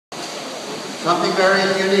something very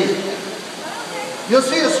unique. You'll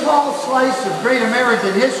see a small slice of great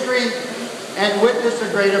American history and witness a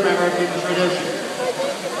great American tradition.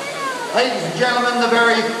 Ladies and gentlemen, the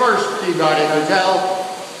very first Peabody Hotel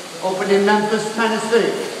opened in Memphis,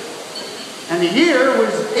 Tennessee. And the year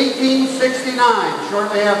was 1869,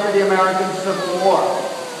 shortly after the American Civil War.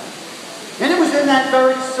 And it was in that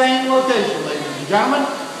very same location, ladies and gentlemen,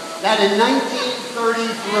 that in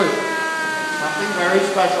 1933, something very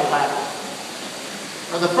special happened.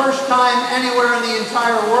 For the first time anywhere in the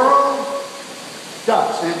entire world,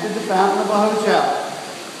 ducks entered the fountain of a hotel.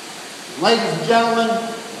 Ladies and gentlemen,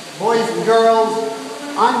 boys and girls,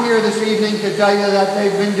 I'm here this evening to tell you that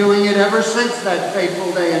they've been doing it ever since that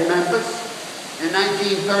fateful day in Memphis in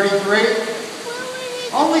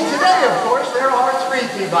 1933. Only today, of course, there are 3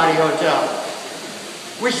 Peabody hotels.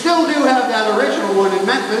 We still do have that original one in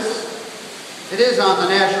Memphis. It is on the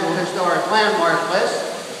National Historic Landmark list.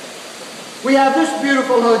 We have this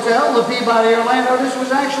beautiful hotel, the Peabody Orlando. This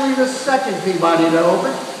was actually the second Peabody to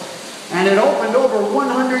open, and it opened over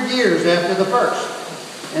 100 years after the first,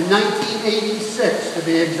 in 1986 to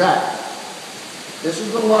be exact. This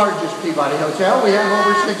is the largest Peabody Hotel. We have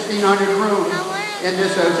over 1,600 rooms in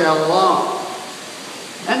this hotel alone.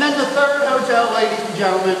 And then the third hotel, ladies and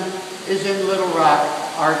gentlemen, is in Little Rock,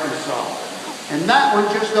 Arkansas. And that one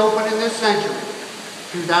just opened in this century,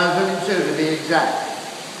 2002 to be exact.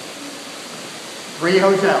 3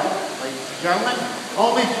 hotels, ladies and gentlemen.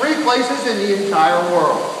 Only 3 places in the entire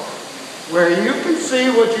world where you can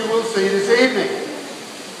see what you will see this evening.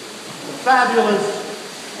 The fabulous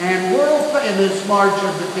and world-famous march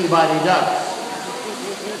of the Peabody Ducks.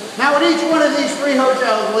 Now at each one of these 3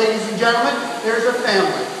 hotels, ladies and gentlemen, there's a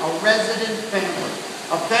family, a resident family.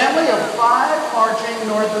 A family of 5 marching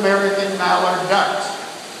North American mallard ducks.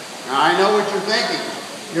 Now I know what you're thinking.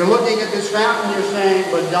 You're looking at this fountain, you're saying,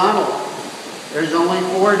 but Donald, there's only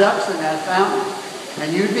 4 ducks in that fountain.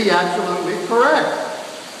 And you'd be absolutely correct.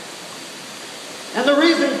 And the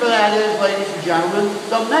reason for that is, ladies and gentlemen,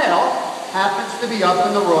 the male happens to be up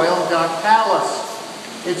in the Royal Duck Palace.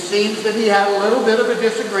 It seems that he had a little bit of a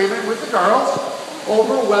disagreement with the girls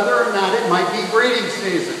over whether or not it might be breeding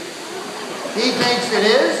season. He thinks it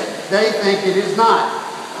is, they think it is not.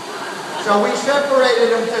 So we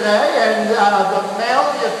separated them today, and the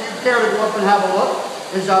male, if you care to go up and have a look,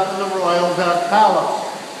 is up in the Royal Duck Palace.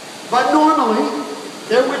 But normally,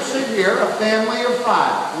 there would sit here a family of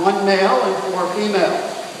 5, 1 male and 4 females.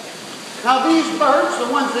 Now these birds, the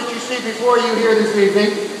ones that you see before you here this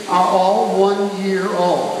evening, are all 1 year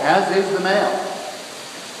old, as is the male.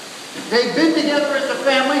 They've been together as a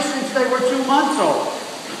family since they were 2 months old.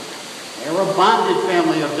 They're a bonded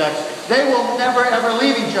family of ducks. They will never ever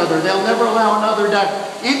leave each other. They'll never allow another duck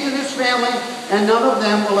into this family, and none of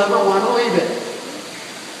them will ever want to leave it.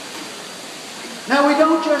 Now we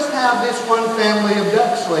don't just have this one family of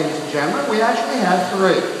ducks, ladies and gentlemen. We actually have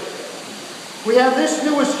 3. We have this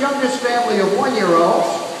newest, youngest family of 1-year-olds.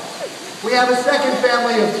 We have a second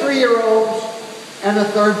family of 3-year-olds, and a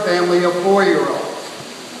third family of 4-year-olds.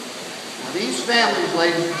 Now these families,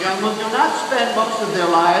 ladies and gentlemen, do not spend most of their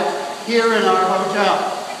lives here in our hotel.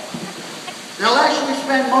 They'll actually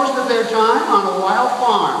spend most of their time on a wild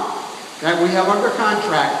farm that we have under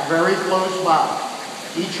contract very close by.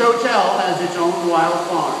 Each hotel has its own wild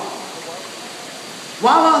farm.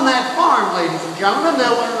 While on that farm, ladies and gentlemen,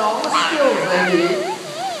 they'll learn all the skills they need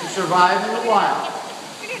to survive in the wild.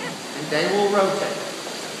 And they will rotate,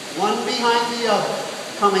 one behind the other,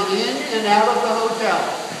 coming in and out of the hotel.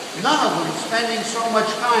 None of them spending so much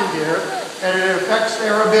time here that it affects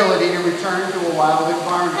their ability to return to a wild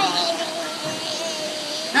environment.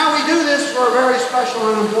 Now we do this for a very special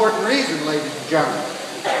and important reason, ladies and gentlemen.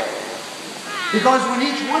 Because when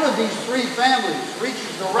each one of these 3 families reaches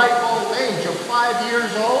the ripe old age of 5 years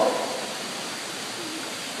old,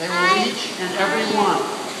 they will each and every one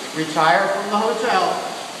retire from the hotel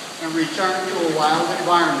and return to a wild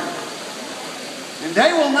environment. And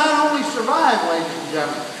they will not only survive, ladies and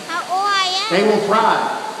gentlemen, they will thrive.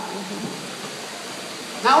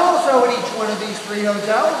 Now also at each one of these 3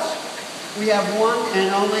 hotels, we have one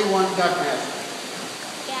and only one duck master.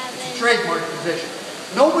 It's a trademark position.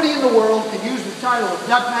 Nobody in the world can use the title of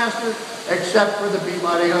duck master except for the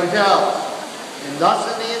Peabody hotels. And thus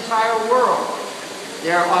in the entire world,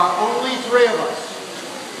 there are only 3 of us.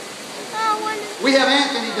 We have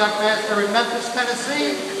Anthony Duckmaster in Memphis,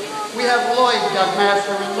 Tennessee. We have Lloyd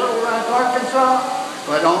Duckmaster in Little Rock, Arkansas.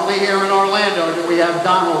 But only here in Orlando do we have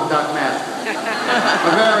Donald Duckmaster.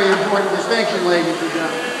 A very important distinction, ladies and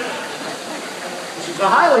gentlemen. This is a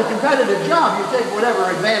highly competitive job. You take whatever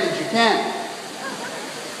advantage you can.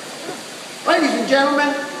 Ladies and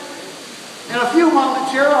gentlemen, In a few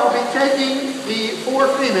moments here, I'll be taking the 4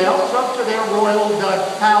 females up to their Royal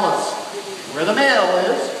Duck Palace, where the male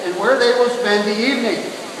is, and where they will spend the evening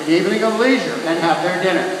of leisure, and have their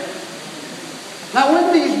dinner. Now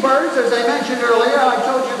with these birds, as I mentioned earlier, I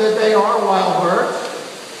told you that they are wild birds.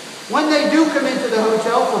 When they do come into the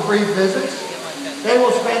hotel for brief visits, they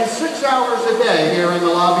will spend 6 hours a day here in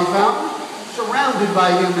the lobby fountain, surrounded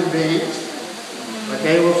by human beings. But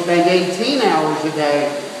they will spend 18 hours a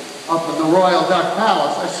day up in the Royal Duck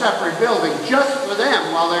Palace, a separate building just for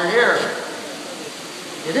them while they're here.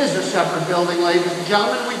 It is a separate building, ladies and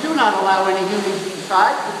gentlemen. We do not allow any humans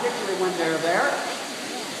inside, particularly when they're there.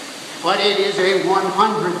 But it is a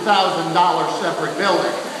 $100,000 separate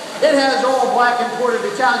building. It has all black imported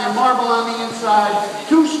Italian marble on the inside,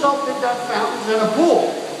 2 sculpted duck fountains, and a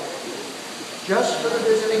pool. Just for the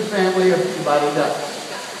visiting family of Peabody Ducks.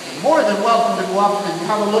 You're more than welcome to go up and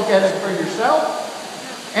have a look at it for yourself.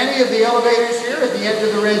 Any of the elevators here at the end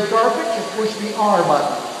of the red carpet, just push the R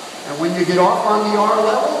button. And when you get off on the R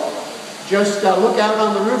level, just look out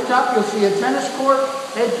on the rooftop. You'll see a tennis court.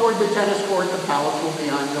 Head toward the tennis court. The palace will be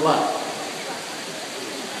on your left.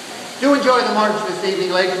 Do enjoy the march this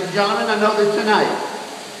evening, ladies and gentlemen. I know that tonight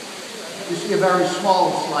you see a very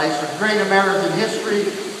small slice of great American history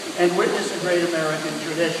and witness a great American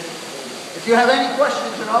tradition. If you have any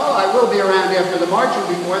questions at all, I will be around after the march and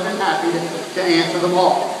be more than happy to answer them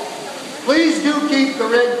all. Please do keep the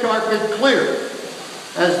red carpet clear,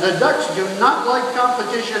 as the ducks do not like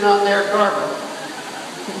competition on their carpet.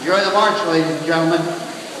 Enjoy the march, ladies and gentlemen.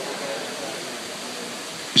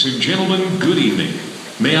 Ladies and gentlemen, good evening.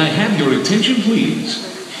 May I have your attention, please?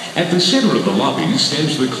 At the center of the lobby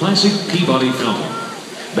stands the classic Peabody Fountain.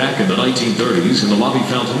 Back in the 1930s, in the lobby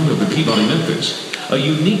fountain of the Peabody Memphis, a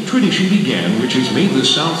unique tradition began which has made the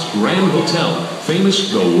South's Grand Hotel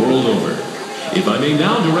famous the world over. If I may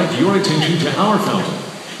now direct your attention to our fountain,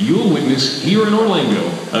 you'll witness here in Orlando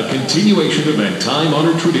a continuation of that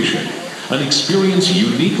time-honored tradition, an experience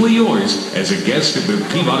uniquely yours as a guest of the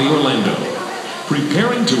Peabody Orlando,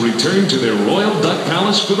 preparing to return to their Royal Duck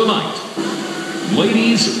Palace for the night.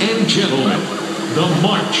 Ladies and gentlemen, the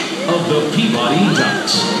March of the Peabody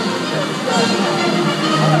Ducks.